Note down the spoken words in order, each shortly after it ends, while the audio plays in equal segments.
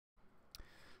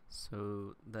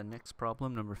So the next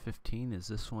problem, number 15, is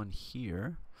this one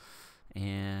here.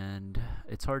 And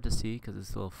it's hard to see because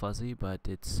it's a little fuzzy, but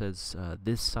it says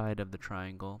this side of the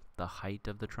triangle, the height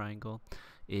of the triangle,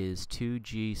 is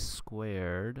 2g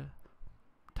squared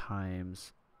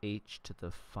times h to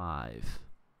the 5.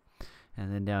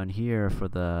 And then down here for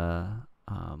the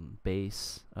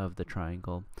base of the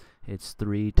triangle, it's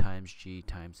 3 times g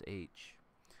times h.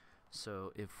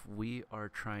 So if we are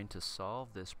trying to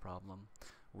solve this problem,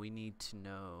 we need to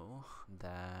know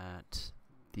that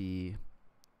the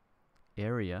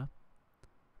area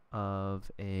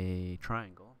of a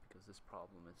triangle, because this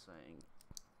problem is saying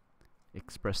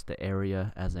express the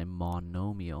area as a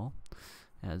monomial,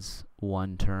 as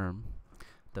one term,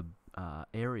 the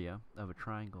area of a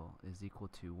triangle is equal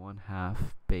to 1/2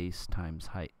 base times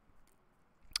height.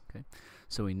 Okay,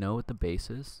 so we know what the base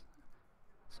is,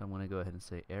 so I'm going to go ahead and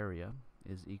say area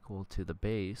is equal to the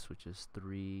base, which is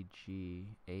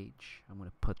 3gh. I'm going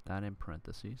to put that in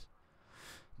parentheses,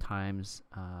 times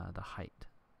the height.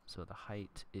 So the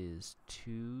height is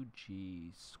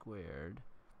 2g squared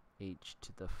h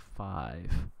to the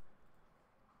 5.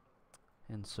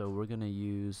 And so we're going to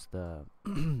use the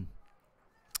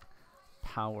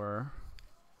power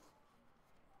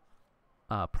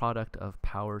product of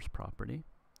powers property.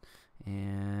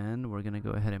 And we're going to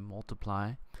go ahead and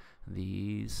multiply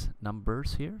these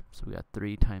numbers here. So we got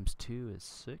 3 times 2 is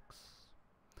 6.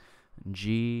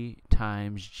 G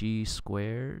times g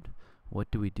squared. What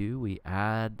do? We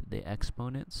add the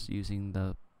exponents using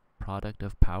the product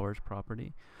of powers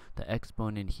property. The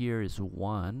exponent here is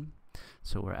 1.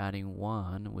 So we're adding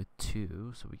 1 with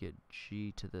 2. So we get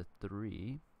g to the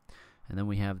 3. And then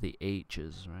we have the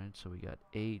h's, right? So we got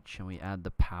h, and we add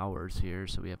the powers here.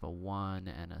 So we have a 1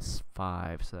 and a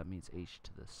 5. So that means h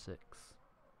to the 6.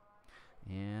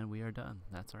 And we are done.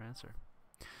 That's our answer.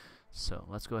 So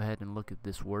let's go ahead and look at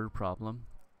this word problem.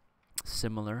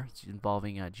 Similar, it's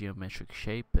involving a geometric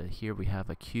shape. Here we have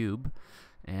a cube.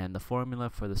 And the formula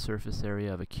for the surface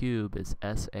area of a cube is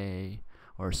SA,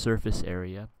 or surface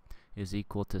area, is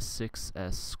equal to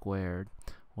 6s squared,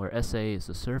 where SA is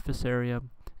the surface area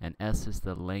and S is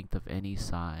the length of any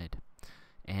side.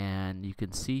 And you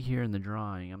can see here in the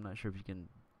drawing, I'm not sure if you can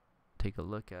take a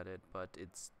look at it, but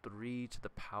it's 3 to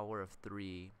the power of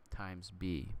 3 times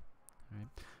b. Right?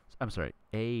 I'm sorry,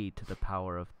 a to the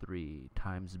power of 3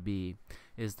 times b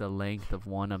is the length of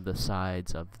one of the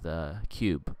sides of the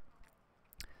cube.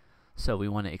 So we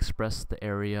want to express the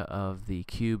area of the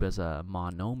cube as a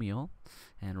monomial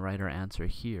and write our answer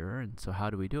here. And so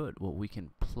how do we do it? Well, we can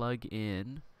plug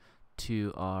in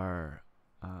to our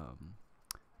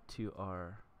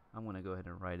I'm going to go ahead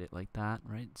and write it like that,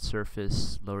 right?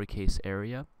 Surface lowercase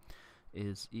area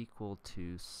is equal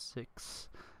to 6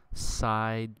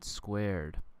 side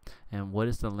squared. And what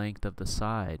is the length of the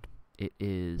side? It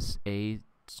is a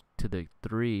to the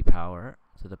 3 power,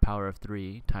 to the power of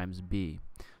 3 times b.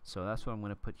 So that's what I'm going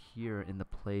to put here in the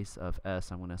place of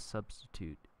s. I'm going to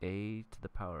substitute a to the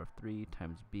power of 3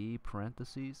 times b,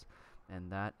 parentheses,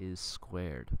 and that is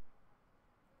squared.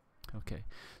 Okay,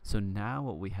 so now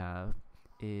what we have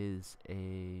is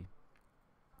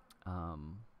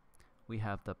we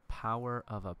have the power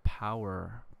of a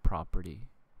power property,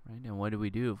 right? And what do we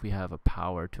do if we have a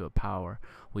power to a power?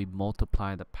 We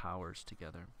multiply the powers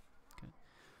together. Okay.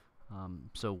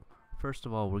 So first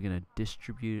of all, we're going to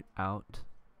distribute out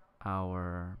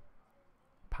our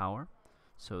power.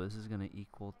 So this is going to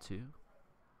equal to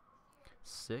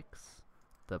 6.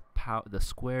 The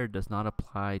squared does not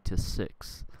apply to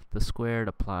 6. The squared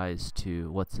applies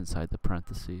to what's inside the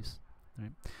parentheses,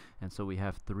 right? And so we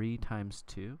have 3 times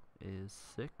 2 is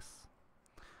 6.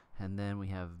 And then we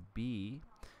have b.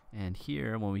 And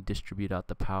here, when we distribute out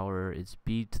the power, it's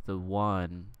b to the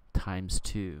 1 times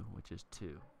 2, which is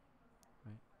 2.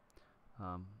 Right?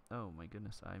 Oh my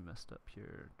goodness, I messed up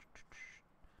here.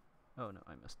 Oh no,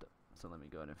 I messed up. So let me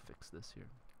go ahead and fix this here.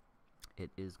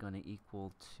 It is going to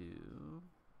equal to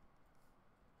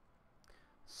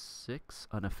 6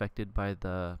 unaffected by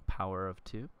the power of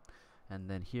 2. And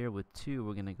then here with 2,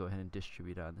 we're going to go ahead and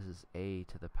distribute out. This is a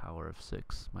to the power of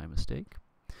 6, my mistake.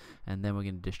 And then we're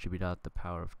going to distribute out the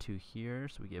power of 2 here.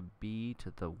 So we get b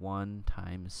to the 1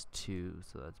 times 2.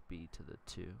 So that's b to the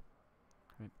 2.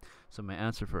 Right? So my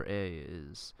answer for A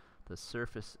is the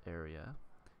surface area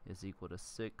is equal to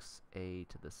 6a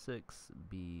to the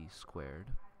 6b squared.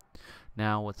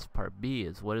 Now what's part B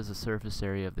is, what is the surface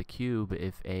area of the cube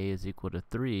if a is equal to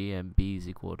 3 and b is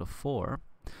equal to 4?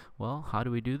 Well, how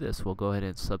do we do this? We'll go ahead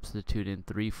and substitute in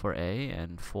 3 for a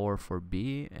and 4 for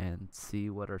b and see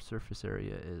what our surface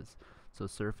area is. So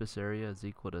surface area is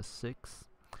equal to 6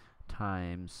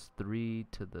 times 3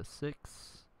 to the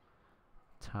 6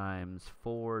 times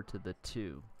 4 to the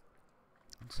 2.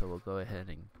 So we'll go ahead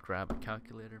and grab a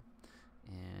calculator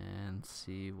and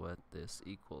see what this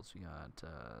equals. We got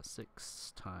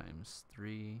 6 times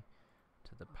 3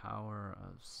 to the power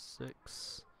of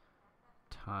 6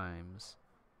 times,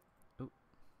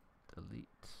 delete,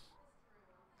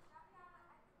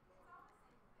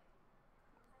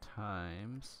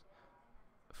 times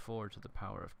 4 to the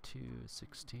power of 2 is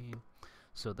 16.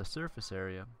 So the surface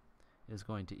area is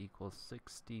going to equal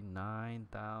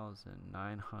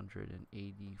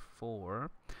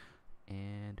 69,984.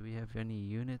 And do we have any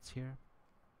units here?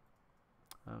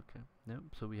 Okay,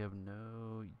 nope, so we have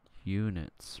no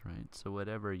units, right? So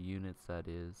whatever units that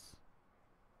is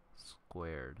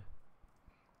squared.